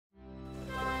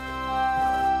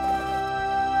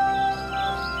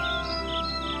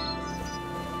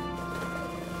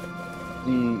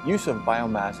The use of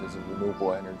biomass as a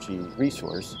renewable energy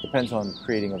resource depends on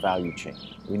creating a value chain.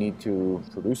 We need to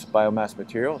produce biomass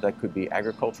material that could be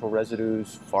agricultural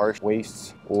residues, forest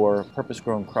wastes, or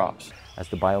purpose-grown crops. As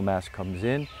the biomass comes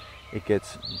in, it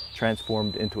gets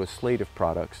transformed into a slate of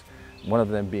products. One of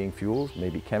them being fuels,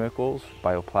 maybe chemicals,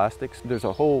 bioplastics. There's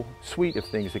a whole suite of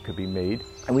things that could be made,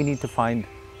 and we need to find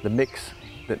the mix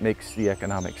that makes the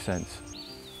economic sense.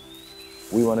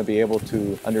 We want to be able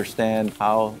to understand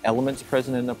how elements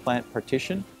present in the plant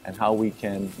partition and how we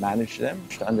can manage them,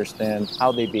 to understand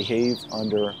how they behave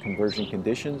under conversion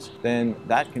conditions. Then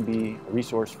that can be a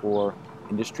resource for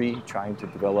industry trying to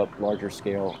develop larger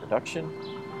scale production.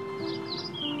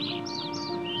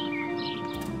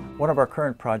 One of our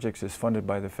current projects is funded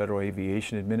by the Federal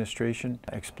Aviation Administration,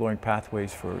 exploring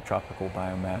pathways for tropical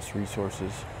biomass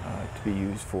resources to be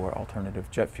used for alternative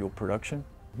jet fuel production.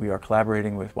 We are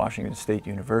collaborating with Washington State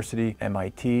University,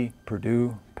 MIT,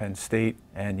 Purdue, Penn State,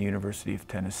 and the University of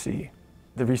Tennessee.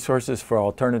 The resources for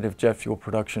alternative jet fuel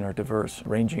production are diverse,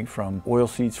 ranging from oil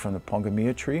seeds from the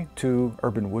pongamia tree to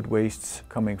urban wood wastes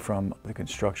coming from the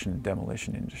construction and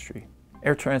demolition industry.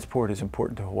 Air transport is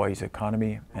important to Hawaii's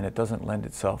economy, and it doesn't lend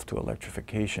itself to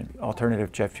electrification. Alternative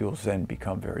jet fuels then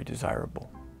become very desirable.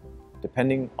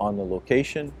 Depending on the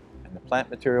location and the plant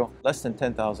material, less than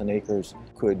 10,000 acres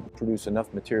could produce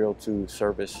enough material to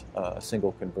service a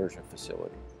single conversion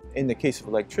facility. In the case of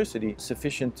electricity,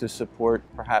 sufficient to support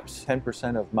perhaps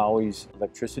 10% of Maui's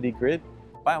electricity grid.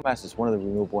 Biomass is one of the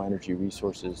renewable energy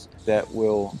resources that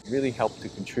will really help to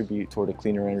contribute toward a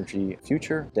cleaner energy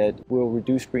future that will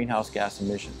reduce greenhouse gas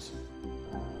emissions.